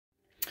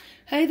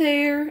Hey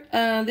there,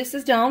 this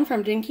is Dawn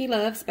from Dinky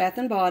Loves Bath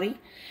 & Body,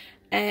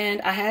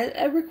 and I had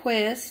a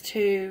request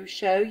to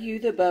show you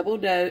the bubble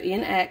dough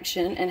in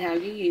action and how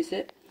you use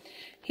it.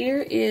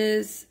 Here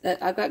is,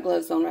 I've got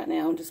gloves on right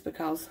now just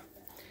because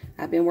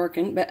I've been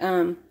working, but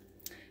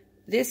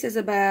this is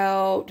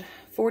about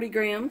 40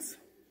 grams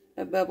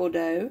of bubble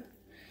dough,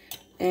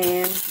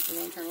 and we're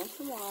going to turn on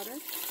some water.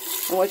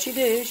 And what you do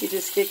is you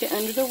just stick it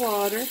under the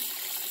water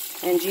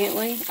and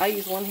gently, I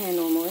use one hand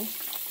normally,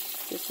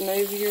 just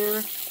move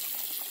your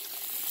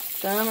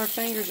thumb or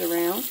fingers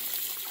around,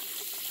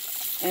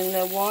 and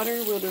the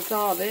water will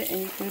dissolve it, and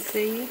you can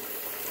see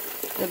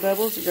the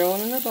bubbles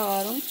growing in the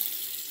bottom.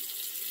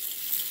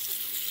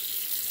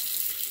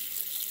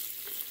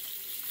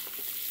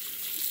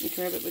 You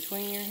can rub it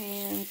between your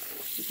hands.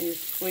 You can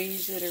just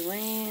squeeze it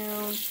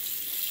around.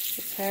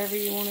 Just however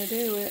you want to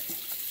do it.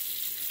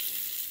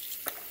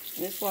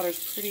 And this water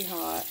is pretty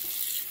hot.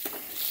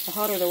 The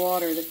hotter the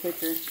water, the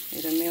quicker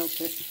it'll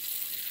melt it.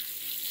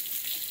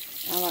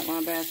 I like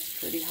my bath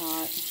pretty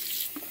hot.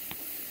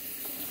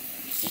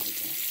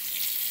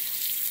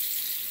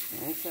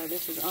 And so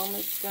this is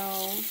almost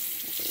gone.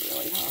 It's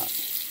really hot.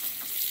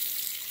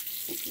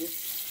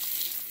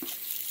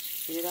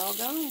 Just get it all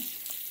gone.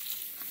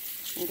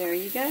 And there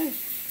you go.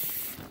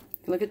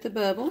 Look at the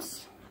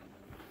bubbles.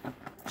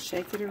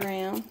 Shake it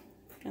around.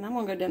 And I'm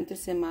going to go dump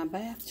this in my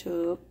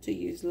bathtub to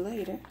use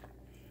later.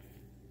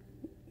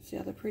 See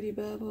all the pretty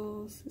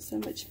bubbles? It's so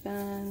much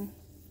fun.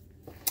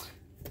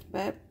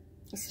 But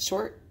it's a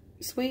short,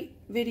 sweet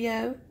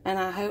video. And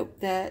I hope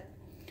that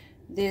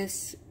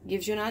this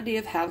gives you an idea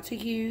of how to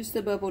use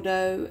the bubble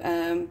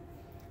dough.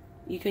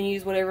 You can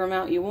use whatever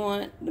amount you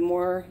want. The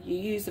more you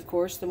use, of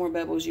course, the more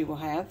bubbles you will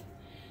have.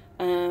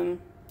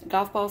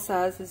 Golf ball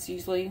size is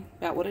usually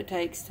about what it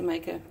takes to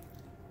make a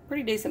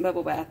pretty decent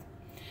bubble bath.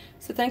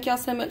 So thank y'all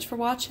so much for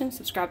watching.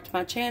 Subscribe to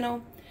my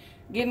channel.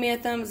 Give me a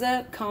thumbs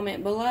up.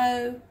 Comment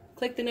below.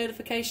 Click the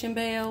notification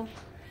bell.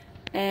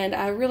 And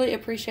I really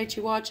appreciate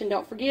you watching.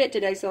 Don't forget,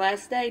 today's the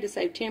last day to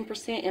save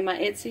 10% in my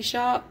Etsy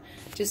shop.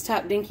 Just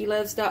type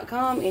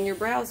dinkyloves.com in your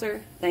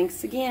browser.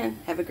 Thanks again.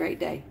 Have a great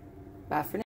day. Bye for now.